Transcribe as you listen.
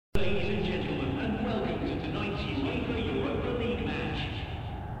tonight's UEFA Europa League match.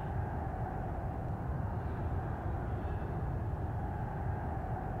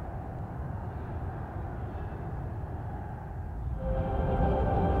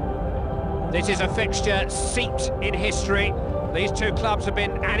 This is a fixture steeped in history. These two clubs have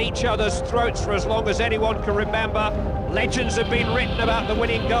been at each other's throats for as long as anyone can remember. Legends have been written about the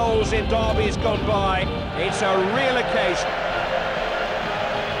winning goals in derbies gone by. It's a real occasion.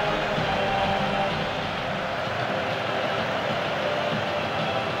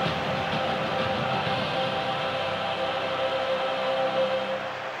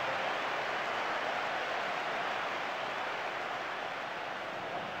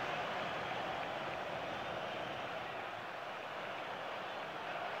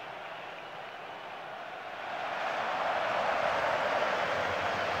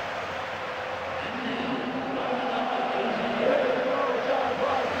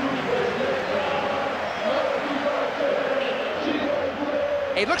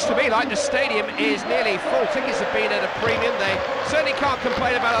 It looks to me like the stadium is nearly full. Tickets have been at a premium. They certainly can't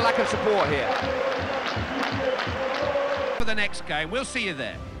complain about a lack of support here. For the next game, we'll see you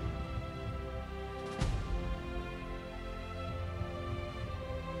there.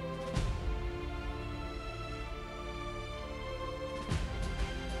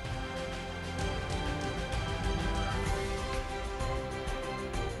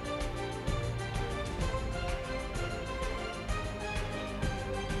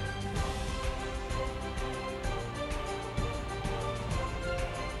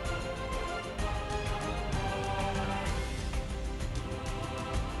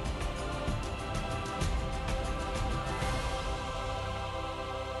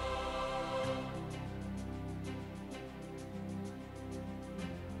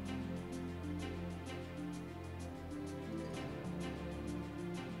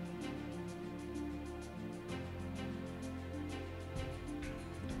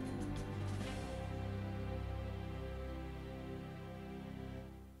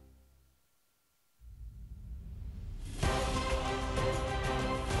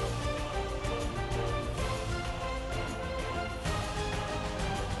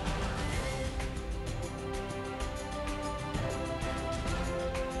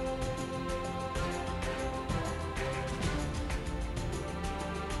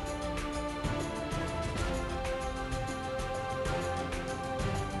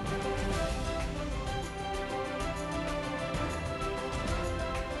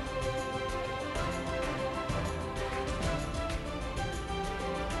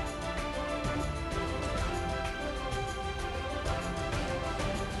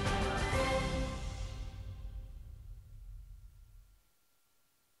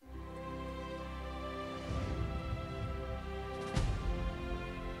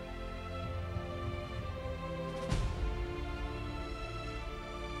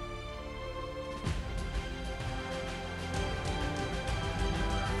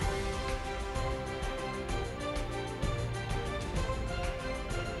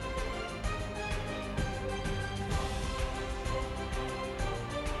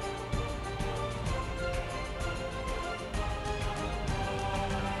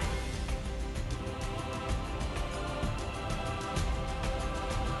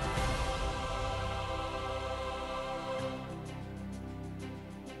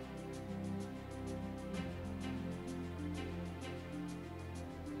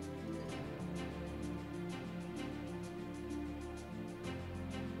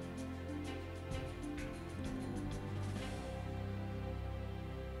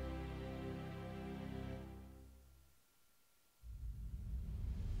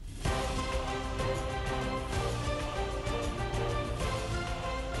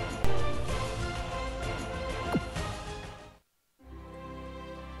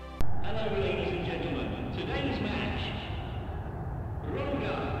 Hello, ladies and gentlemen. Today's match,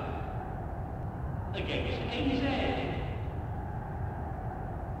 Roga against AZ.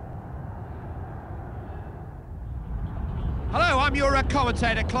 Hello, I'm your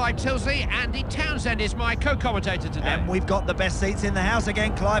commentator, Clive Tilsley. Andy Townsend is my co-commentator today. And we've got the best seats in the house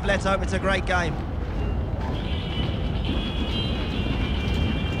again, Clive. Let's hope it's a great game.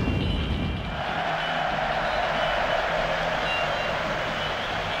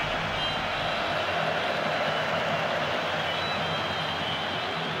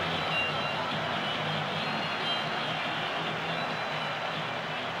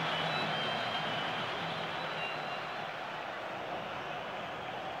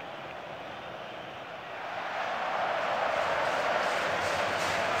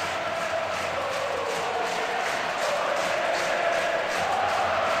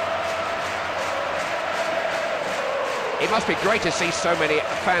 It must be great to see so many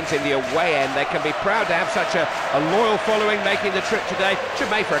fans in the away end. They can be proud to have such a loyal following making the trip today. Should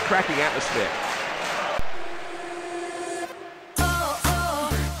make for a cracking atmosphere.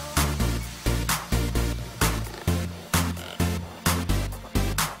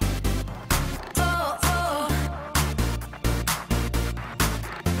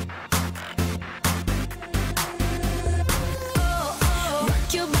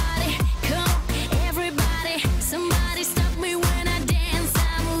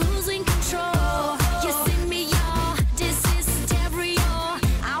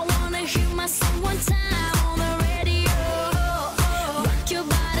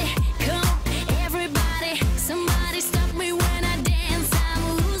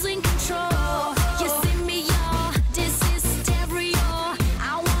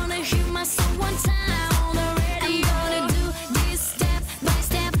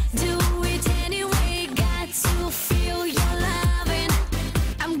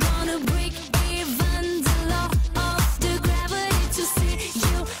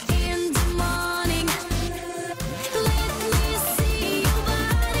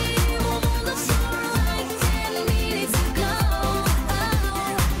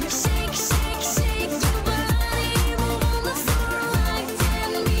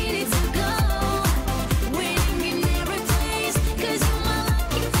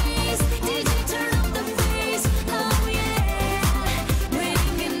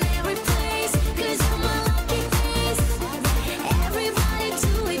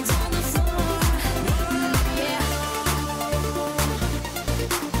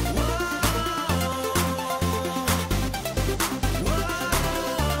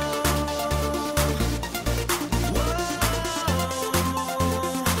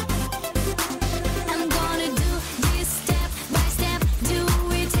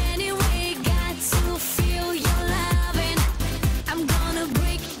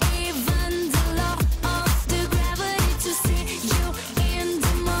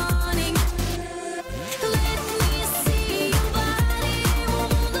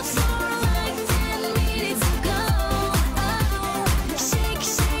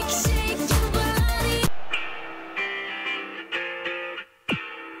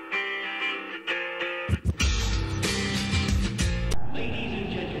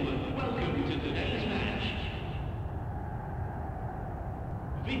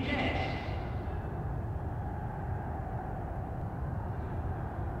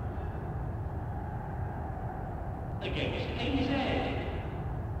 Against AZ.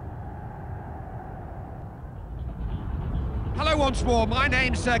 Hello once more, my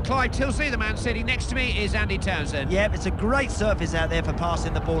name's Clive Tilsley. The man sitting next to me is Andy Townsend. Yep, it's a great surface out there for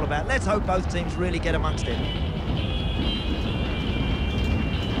passing the ball about. Let's hope both teams really get amongst it.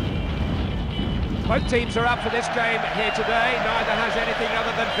 Both teams are up for this game here today. Neither has anything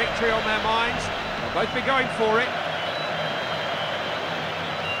other than victory on their minds. They'll both be going for it.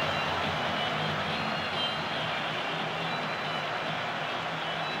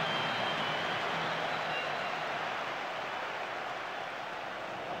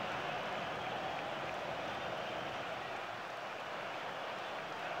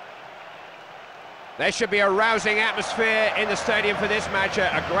 There should be a rousing atmosphere in the stadium for this match,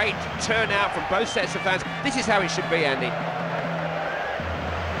 a great turnout from both sets of fans. This is how it should be, Andy.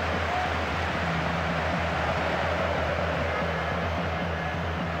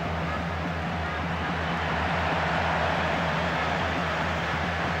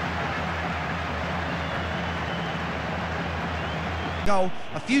 Goal,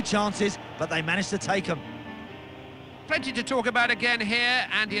 a few chances, but they managed to take them. Plenty to talk about again here.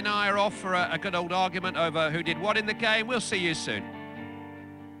 Andy and I are off for a good old argument over who did what in the game. We'll see you soon.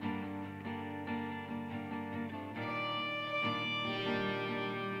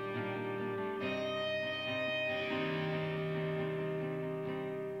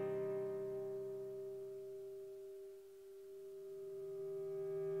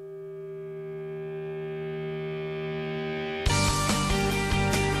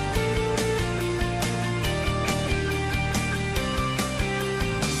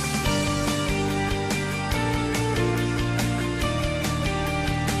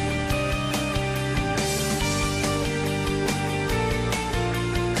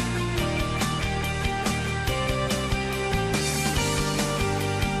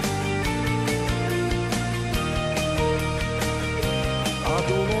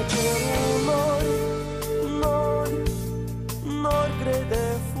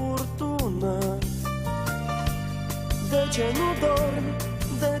 De ce nu dormi?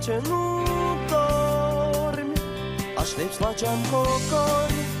 De ce nu dormi? Aștepți la ce-am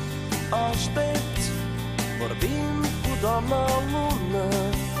cocori, aștepți vorbind cu toamna lună.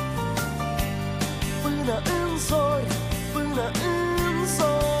 Până în zori, până în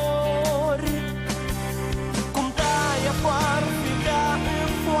zori. Cum taie farfica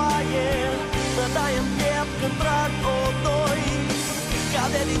în foaie, mă taie în piept când trag o doi.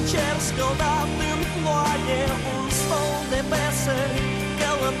 Cade din cer scăldat în ploaie un stol de pesări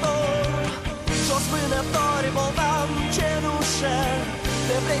călător. Jos vânători, boldan, cenușă,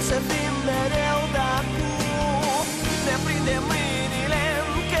 ne vrei să fim mereu de-acum. Ne prinde mâinile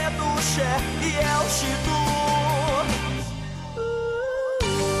în cătușă, eu și tu.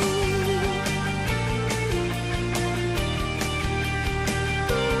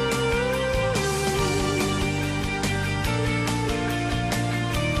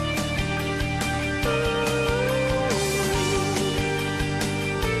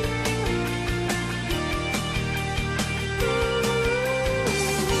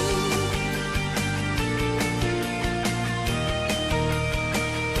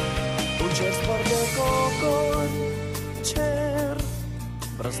 Cer spart de cocori, cer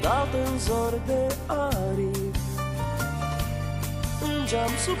brăzdat în zori de aripi. În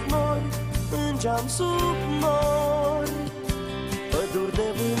geam sub nori, în geam sub nori. Păduri de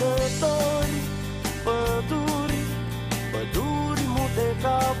vânători, păduri, păduri mute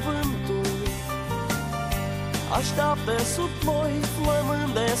ca vântul. Așteaptă sub noi,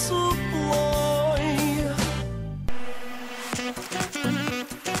 flămând de sub ploi.